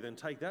godly, then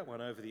take that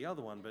one over the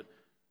other one, but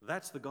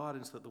that's the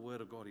guidance that the Word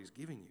of God is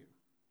giving you.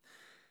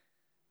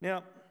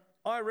 Now,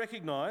 I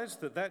recognise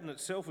that in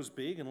itself is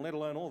big, and let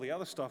alone all the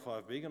other stuff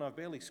I've big, and I've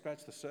barely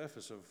scratched the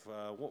surface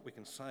of what we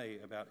can say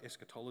about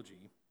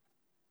eschatology.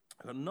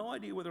 I've got no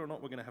idea whether or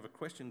not we're going to have a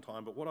question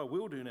time, but what I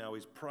will do now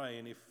is pray,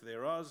 and if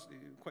there is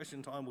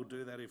question time, we'll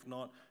do that. If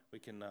not, we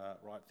can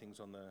write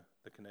things on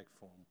the Connect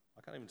form.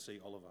 I can't even see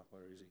Oliver.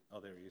 Where is he? Oh,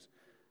 there he is.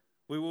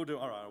 We will do,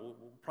 all right, we'll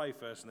pray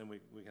first and then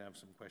we can have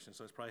some questions.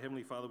 So let's pray.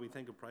 Heavenly Father, we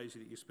thank and praise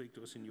you that you speak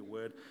to us in your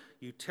word.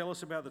 You tell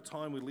us about the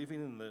time we live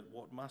in and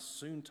what must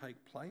soon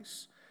take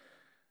place.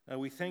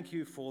 We thank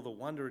you for the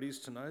wonder it is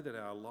to know that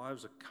our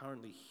lives are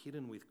currently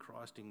hidden with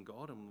Christ in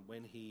God, and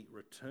when he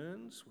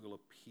returns, we'll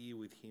appear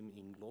with him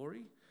in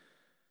glory.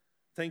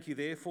 Thank you,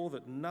 therefore,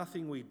 that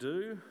nothing we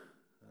do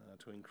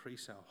to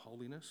increase our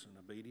holiness and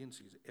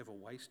obedience is ever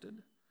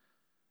wasted.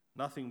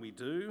 Nothing we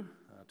do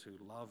to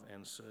love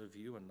and serve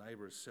you and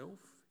neighbour as self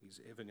is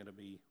ever going to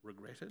be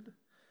regretted.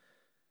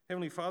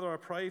 Heavenly Father, I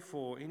pray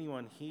for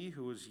anyone here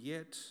who as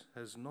yet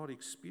has not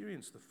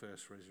experienced the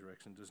first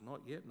resurrection, does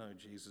not yet know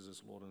Jesus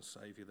as Lord and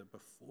Saviour, that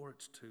before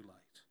it's too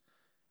late,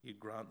 you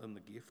grant them the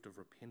gift of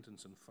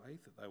repentance and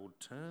faith, that they will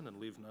turn and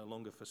live no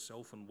longer for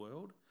self and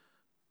world,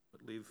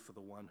 but live for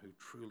the one who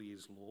truly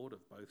is Lord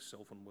of both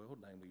self and world,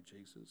 namely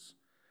Jesus.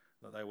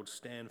 That they would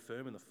stand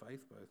firm in the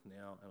faith both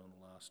now and on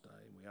the last day.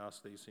 And we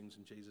ask these things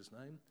in Jesus'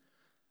 name.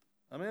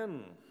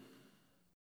 Amen.